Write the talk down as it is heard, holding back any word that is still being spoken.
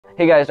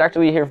Hey guys, Dr.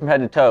 Lee here from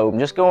Head to Toe. I'm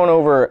just going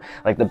over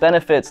like the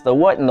benefits, the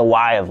what and the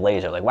why of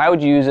laser. Like why would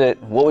you use it?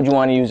 What would you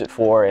want to use it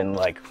for? And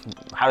like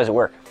how does it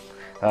work?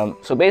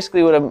 So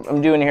basically what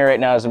I'm doing here right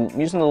now is I'm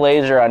using the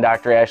laser on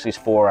Dr. Ashley's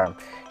forearm.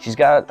 She's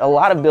got a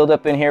lot of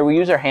buildup in here. We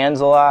use our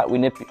hands a lot. We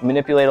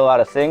manipulate a lot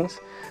of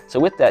things. So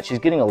with that, she's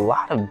getting a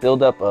lot of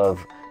buildup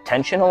of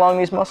tension along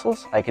these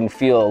muscles. I can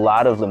feel a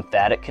lot of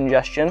lymphatic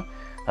congestion,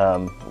 a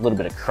little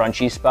bit of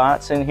crunchy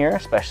spots in here,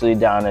 especially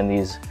down in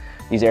these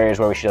areas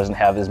where she doesn't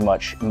have as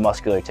much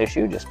muscular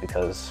tissue just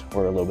because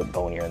we're a little bit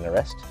bonier in the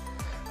wrist.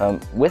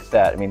 With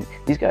that, I mean,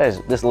 these guys,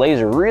 this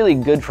laser really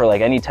good for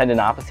like any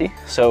tendinopathy.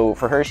 So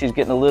for her, she's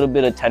getting a little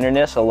bit of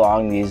tenderness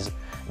along these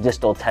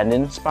distal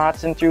tendon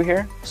spots in through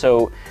here.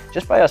 So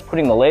just by us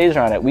putting the laser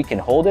on it, we can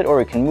hold it or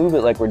we can move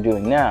it like we're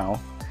doing now.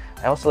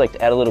 I also like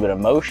to add a little bit of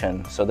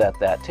motion so that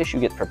that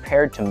tissue gets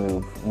prepared to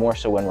move more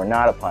so when we're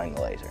not applying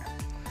the laser.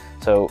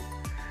 So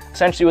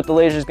essentially what the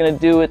laser is going to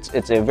do,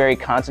 it's a very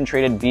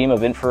concentrated beam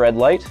of infrared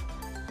light.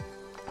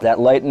 That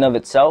light in of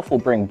itself will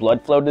bring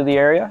blood flow to the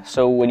area.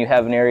 So when you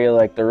have an area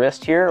like the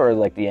wrist here or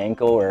like the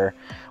ankle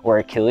or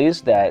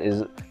Achilles that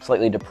is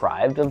slightly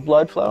deprived of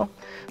blood flow,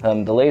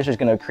 the laser is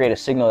going to create a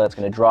signal that's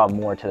going to draw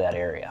more to that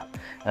area.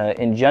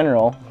 In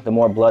general, the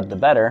more blood the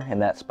better in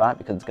that spot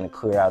because it's going to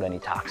clear out any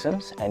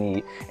toxins,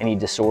 any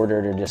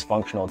disordered or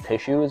dysfunctional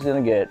tissue is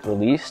going to get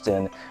released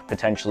and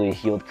potentially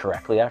healed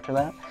correctly after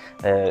that.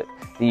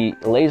 The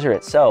laser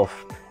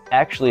itself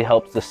actually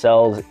helps the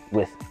cells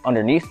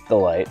underneath the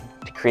light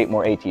to create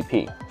more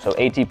ATP. So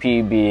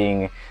ATP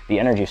being the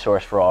energy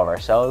source for all of our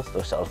cells,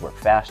 those cells work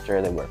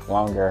faster, they work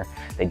longer,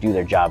 they do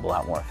their job a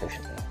lot more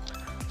efficiently.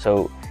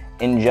 So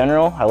in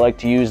general, I like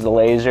to use the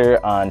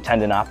laser on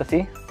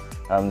tendinopathy.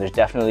 There's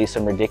definitely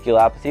some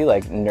radiculopathy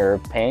like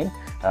nerve pain.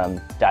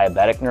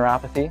 Diabetic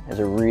neuropathy is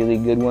a really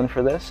good one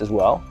for this as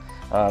well.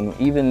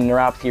 Even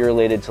neuropathy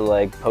related to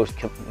like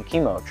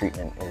post-chemo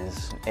treatment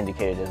is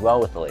indicated as well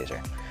with the laser.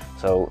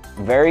 So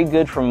very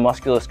good from a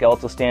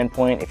musculoskeletal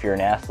standpoint if you're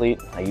an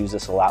athlete. I use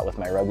this a lot with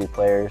my rugby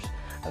players.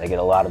 They get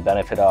a lot of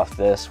benefit off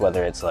this,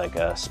 whether it's like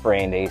a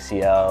sprained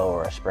ACL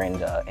or a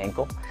sprained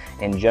ankle.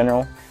 In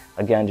general,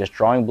 again, just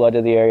drawing blood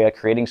to the area,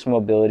 creating some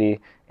mobility,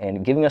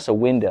 and giving us a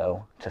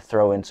window to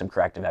throw in some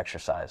corrective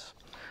exercise.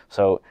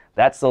 So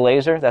that's the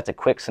laser. That's a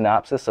quick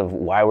synopsis of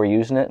why we're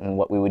using it and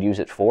what we would use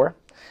it for.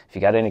 If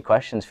you got any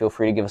questions, feel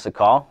free to give us a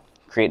call,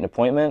 create an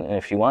appointment, and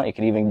if you want, you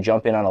can even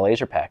jump in on a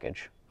laser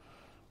package.